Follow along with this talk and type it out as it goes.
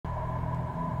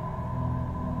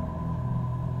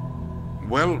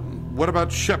Well, what about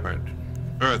Shepard?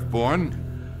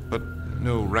 Earthborn, but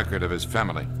no record of his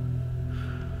family.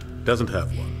 Doesn't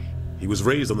have one. He was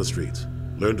raised on the streets.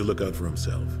 Learned to look out for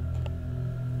himself.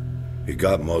 He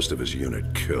got most of his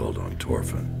unit killed on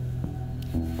Torfin.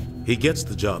 He gets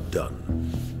the job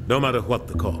done, no matter what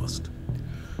the cost.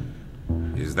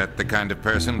 Is that the kind of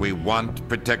person we want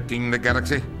protecting the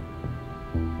galaxy?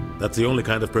 That's the only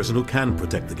kind of person who can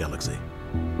protect the galaxy.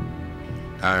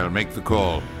 I'll make the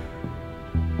call.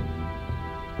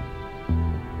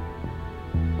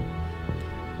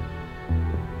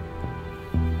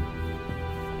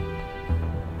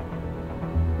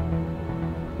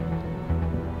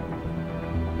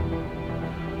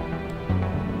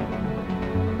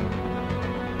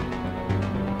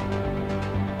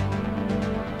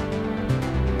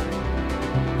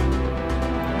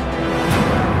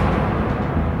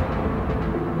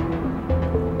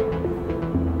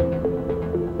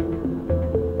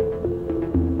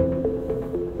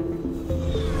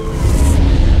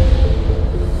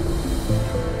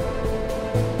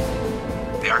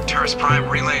 Arcturus Prime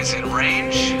relay is in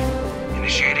range.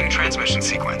 Initiating transmission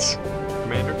sequence.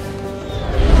 Commander.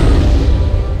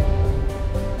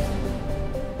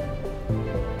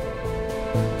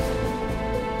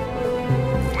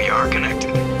 We are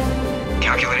connected.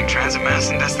 Calculating transit mass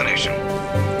and destination.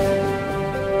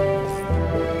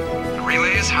 The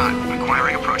relay is hot.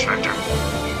 Acquiring approach vector.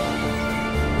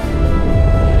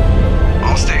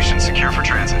 All stations secure for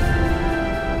transit.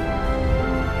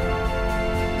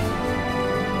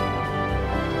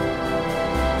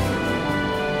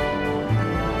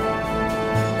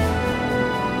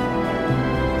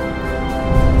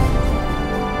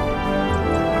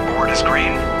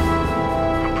 Green.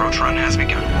 Approach run has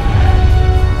begun.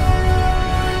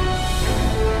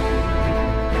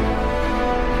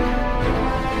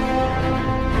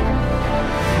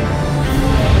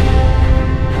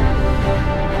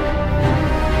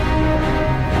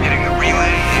 Hitting the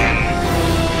relay in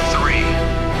 3,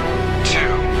 2,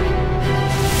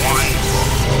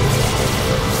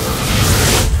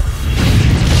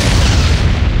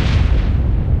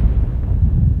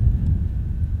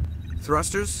 1.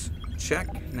 Thrusters. Check.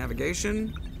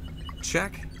 Navigation.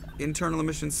 Check. Internal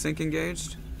emissions sync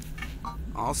engaged.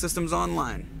 All systems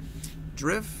online.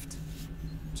 Drift.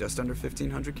 Just under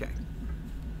 1500K.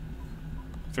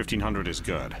 1500 is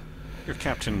good. Your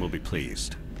captain will be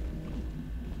pleased.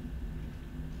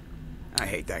 I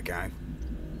hate that guy.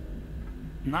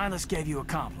 Nihilus gave you a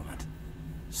compliment.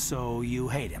 So you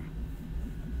hate him.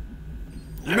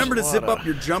 Remember to zip up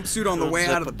your jumpsuit on the way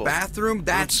out of the bathroom?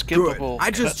 That's good.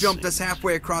 I just jumped us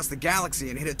halfway across the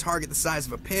galaxy and hit a target the size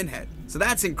of a pinhead. So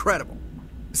that's incredible.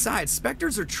 Besides,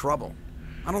 Spectres are trouble.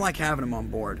 I don't like having them on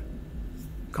board.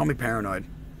 Call me paranoid.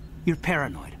 You're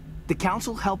paranoid. The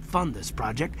Council helped fund this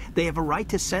project. They have a right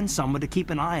to send someone to keep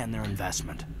an eye on their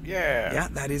investment. Yeah,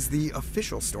 that is the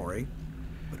official story.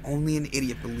 But only an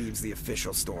idiot believes the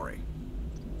official story.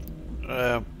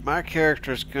 My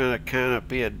character's gonna kind of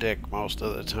be a dick most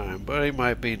of the time, but he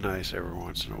might be nice every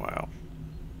once in a while.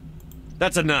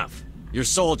 That's enough. You're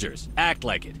soldiers. Act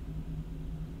like it.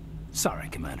 Sorry,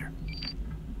 Commander.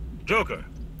 Joker,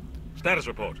 status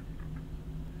report.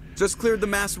 Just cleared the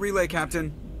mass relay,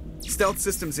 Captain. Stealth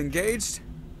systems engaged.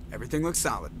 Everything looks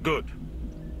solid. Good.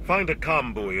 Find a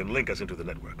comm buoy and link us into the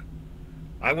network.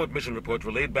 I want mission reports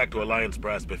relayed back to Alliance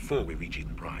brass before we reach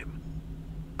Eden Prime.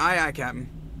 Aye, Captain.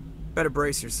 Better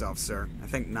brace yourself, sir. I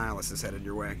think Nihilus is headed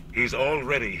your way. He's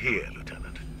already here,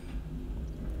 Lieutenant.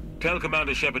 Tell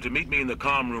Commander Shepard to meet me in the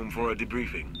comm room for a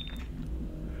debriefing.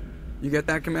 You get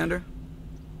that, Commander?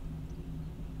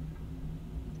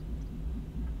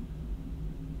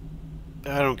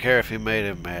 I don't care if he made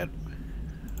him mad.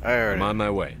 I heard I'm on my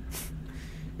way.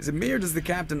 Is it me or does the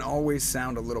Captain always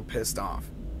sound a little pissed off?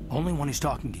 Only when he's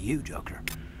talking to you, Joker.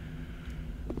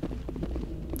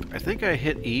 I think I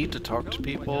hit E to talk to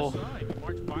people.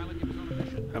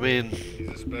 I mean,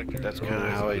 that's kind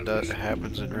of how it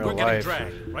happens in real life.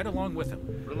 Right along with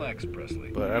him. Relax,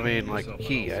 Presley. But I mean, like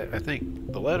key, I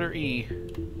think the letter E.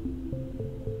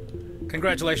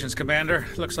 Congratulations, Commander.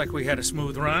 Looks like we had a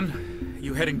smooth run.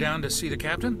 You heading down to see the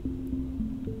captain?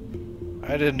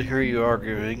 I didn't hear you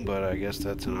arguing, but I guess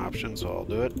that's an option, so I'll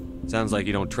do it. Sounds like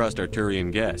you don't trust our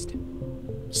Turian guest.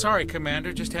 Sorry,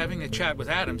 Commander. Just having a chat with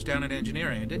Adams down at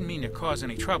engineering. I didn't mean to cause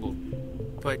any trouble.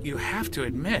 But you have to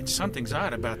admit, something's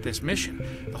odd about this mission.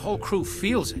 The whole crew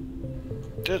feels it.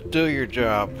 Just do your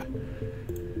job.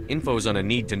 Info's on a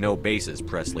need-to-know basis,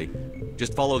 Presley.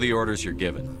 Just follow the orders you're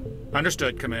given.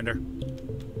 Understood, Commander.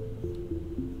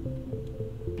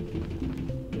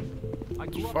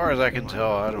 far as I can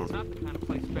tell, I don't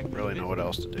really know what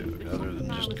else to do other than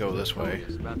just go this way.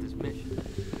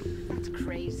 That's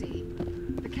crazy.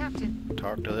 The captain.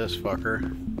 Talk to this fucker.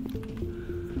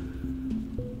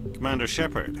 Commander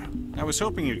Shepard, I was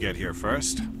hoping you'd get here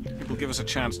first. It will give us a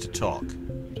chance to talk.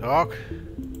 Talk?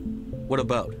 What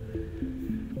about?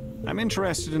 I'm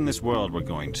interested in this world we're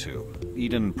going to.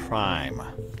 Eden Prime.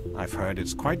 I've heard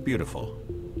it's quite beautiful.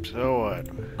 So what?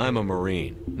 I'm a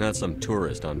Marine, not some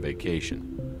tourist on vacation.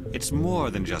 It's more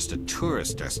than just a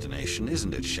tourist destination,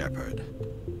 isn't it, Shepard?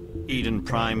 Eden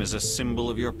Prime is a symbol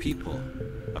of your people.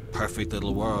 A perfect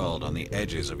little world on the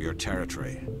edges of your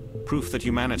territory. Proof that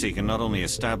humanity can not only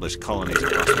establish colonies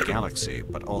across the galaxy,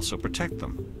 but also protect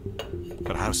them.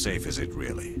 But how safe is it,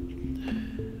 really?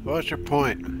 What's your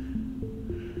point?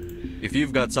 If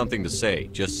you've got something to say,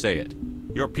 just say it.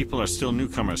 Your people are still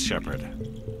newcomers, Shepard.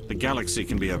 The galaxy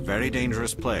can be a very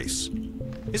dangerous place.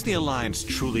 Is the Alliance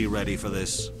truly ready for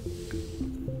this?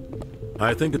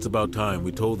 I think it's about time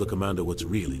we told the Commander what's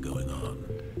really going on.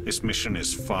 This mission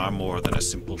is far more than a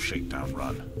simple shakedown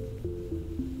run.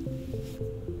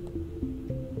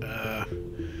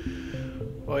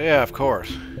 Well, yeah, of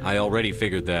course. I already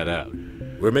figured that out.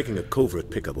 We're making a covert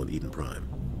pickup on Eden Prime.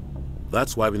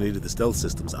 That's why we needed the stealth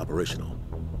systems operational.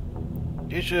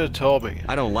 You should have told me.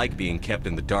 I don't like being kept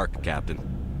in the dark, Captain.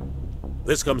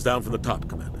 This comes down from the top,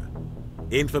 Commander.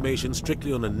 Information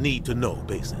strictly on a need-to-know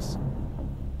basis.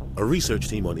 A research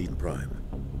team on Eden Prime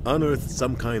unearthed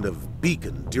some kind of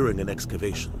beacon during an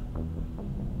excavation.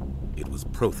 It was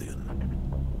Prothean.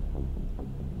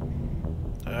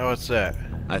 What's that?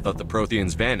 I thought the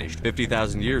Protheans vanished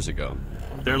 50,000 years ago.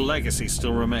 Their legacy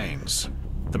still remains.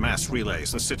 The mass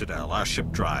relays, the Citadel, our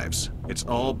ship drives. It's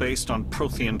all based on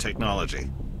Prothean technology.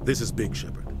 This is big,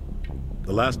 Shepard.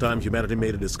 The last time humanity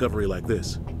made a discovery like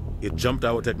this, it jumped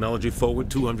our technology forward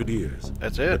 200 years.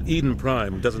 That's it. But Eden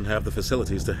Prime doesn't have the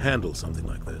facilities to handle something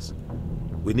like this.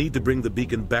 We need to bring the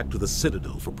beacon back to the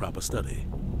Citadel for proper study.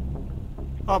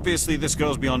 Obviously, this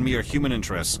goes beyond mere human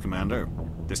interests, Commander.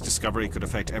 This discovery could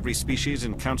affect every species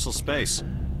in Council space.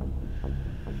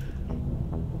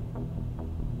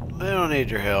 I don't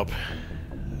need your help.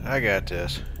 I got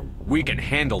this. We can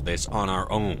handle this on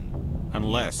our own.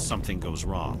 Unless something goes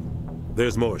wrong.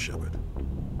 There's more, Shepard.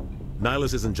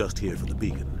 Nihlus isn't just here for the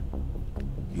beacon.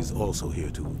 He's also here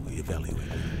to evaluate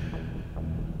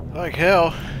it. Like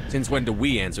hell. Since when do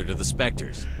we answer to the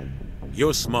Spectres?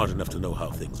 You're smart enough to know how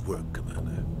things work,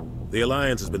 Commander. The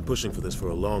Alliance has been pushing for this for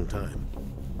a long time.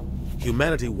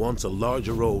 Humanity wants a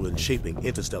larger role in shaping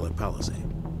interstellar policy.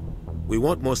 We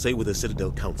want more say with the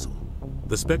Citadel Council.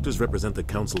 The Spectres represent the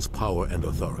Council's power and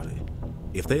authority.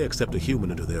 If they accept a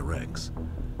human into their ranks,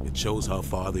 it shows how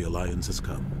far the Alliance has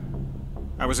come.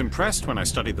 I was impressed when I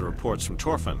studied the reports from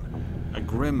Torfan. A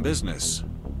grim business,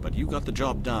 but you got the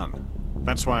job done.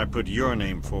 That's why I put your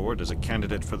name forward as a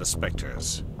candidate for the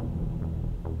Spectres.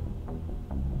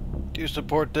 Do you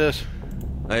support this?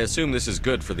 I assume this is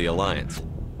good for the Alliance.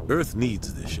 Earth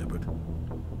needs this, Shepard.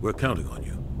 We're counting on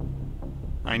you.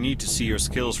 I need to see your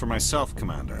skills for myself,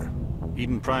 Commander.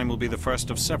 Eden Prime will be the first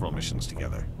of several missions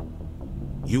together.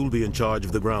 You'll be in charge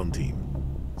of the ground team.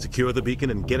 Secure the beacon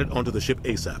and get it onto the ship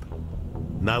ASAP.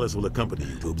 Nihlus will accompany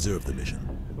you to observe the mission.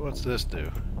 What's this do?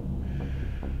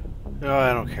 No,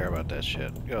 I don't care about that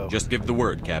shit. Go. Just give the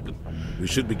word, Captain. We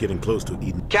should be getting close to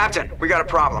Eden. Captain, we got a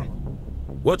problem.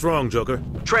 What's wrong, Joker?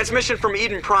 Transmission from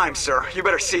Eden Prime, sir. You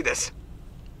better see this.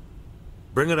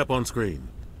 Bring it up on screen.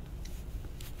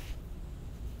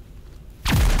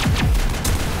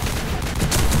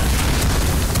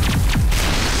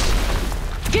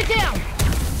 Get down!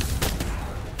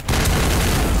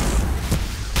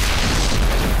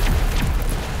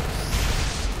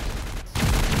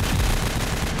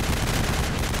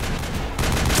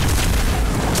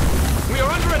 We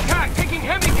are under attack, taking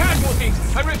heavy casualties.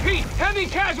 I repeat, heavy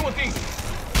casualties.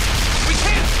 We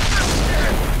can't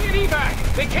get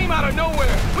evac. They came out of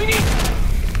nowhere. We need...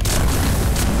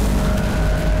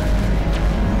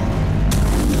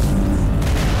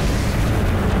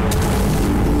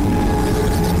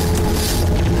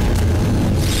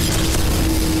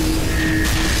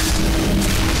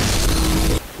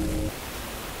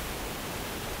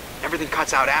 Everything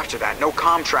cuts out after that. No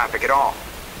comm traffic at all.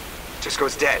 Just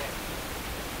goes dead.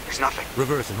 There's nothing.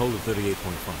 Reverse and hold at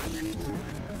 38.5.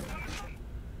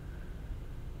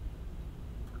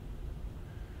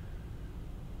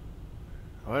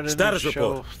 Why didn't Status it show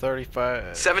report.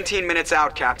 35? 17 minutes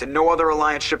out, Captain. No other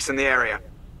Alliance ships in the area.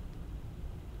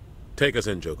 Take us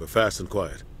in, Joker. Fast and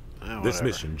quiet. Oh, This whatever.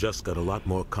 mission just got a lot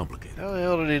more complicated. How the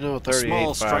hell did he know A 38?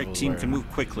 small strike team can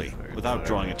move quickly, without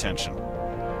drawing attention.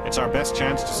 It's our best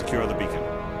chance to secure the beacon.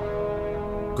 Whatever. It's our best chance to secure the beacon. Whatever. Without drawing attention. It's our best chance to secure the beacon. Without drawing attention. It's our best chance to secure the beacon. It's our best chance to secure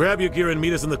the beacon. Grab your gear and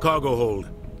meet us in the cargo hold.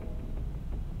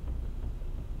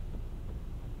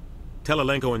 Tell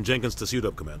Alenko and Jenkins to suit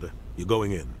up, Commander. You're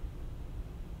going in.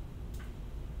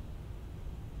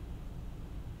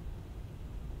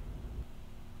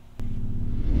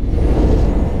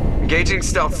 Engaging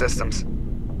stealth systems.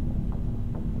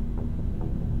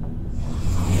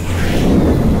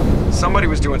 Somebody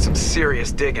was doing some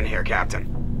serious digging here,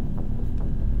 Captain.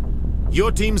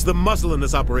 Your team's the muscle in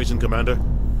this operation, Commander.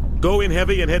 Go in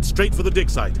heavy and head straight for the dig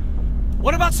site.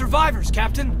 What about survivors,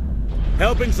 Captain?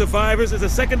 Helping survivors is a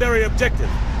secondary objective.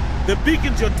 The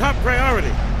beacon's your top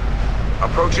priority.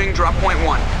 Approaching drop point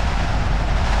 1.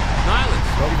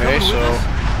 Nihlus, okay, so...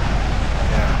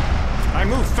 Yeah. I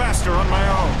move faster on my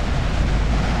own.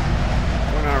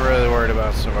 We're not really worried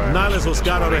about survivors. Nihlus will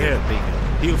scout out ahead.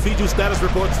 He'll feed you status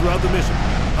reports throughout the mission.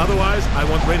 Otherwise, I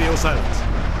want radio silence.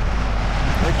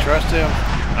 I trust him.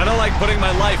 I don't like putting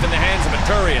my life in the hands of a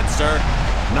Turian, sir.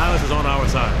 Nihlus is on our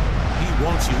side. He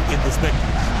wants you in the Spectres,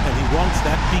 and he wants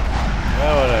that beacon.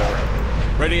 Oh, whatever.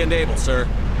 Ready and able, sir.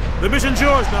 The mission's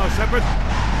yours now, Shepard.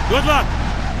 Good luck!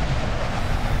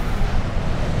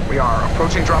 We are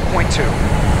approaching drop point 2.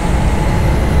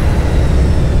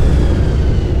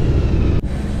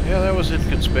 Yeah, that was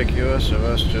inconspicuous of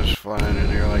us just flying in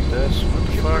here like this. What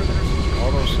the fuck?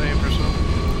 Auto-saved or something?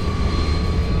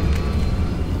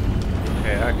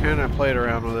 Okay, I kind of played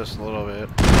around with this a little bit.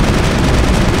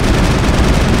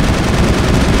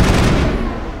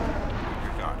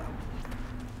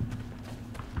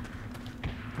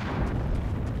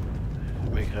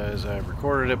 Because I've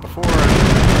recorded it before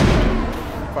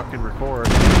and fucking record.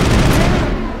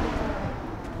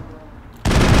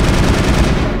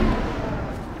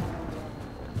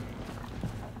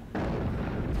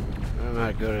 I'm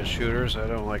not good at shooters. I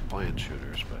don't like playing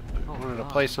shooters, but I wanted to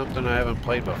play something I haven't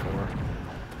played before.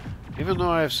 Even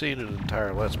though I've seen an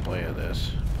entire Let's Play of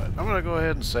this. But I'm going to go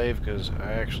ahead and save because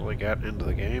I actually got into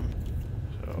the game.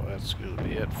 So that's going to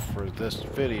be it for this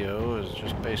video. It's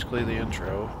just basically the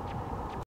intro.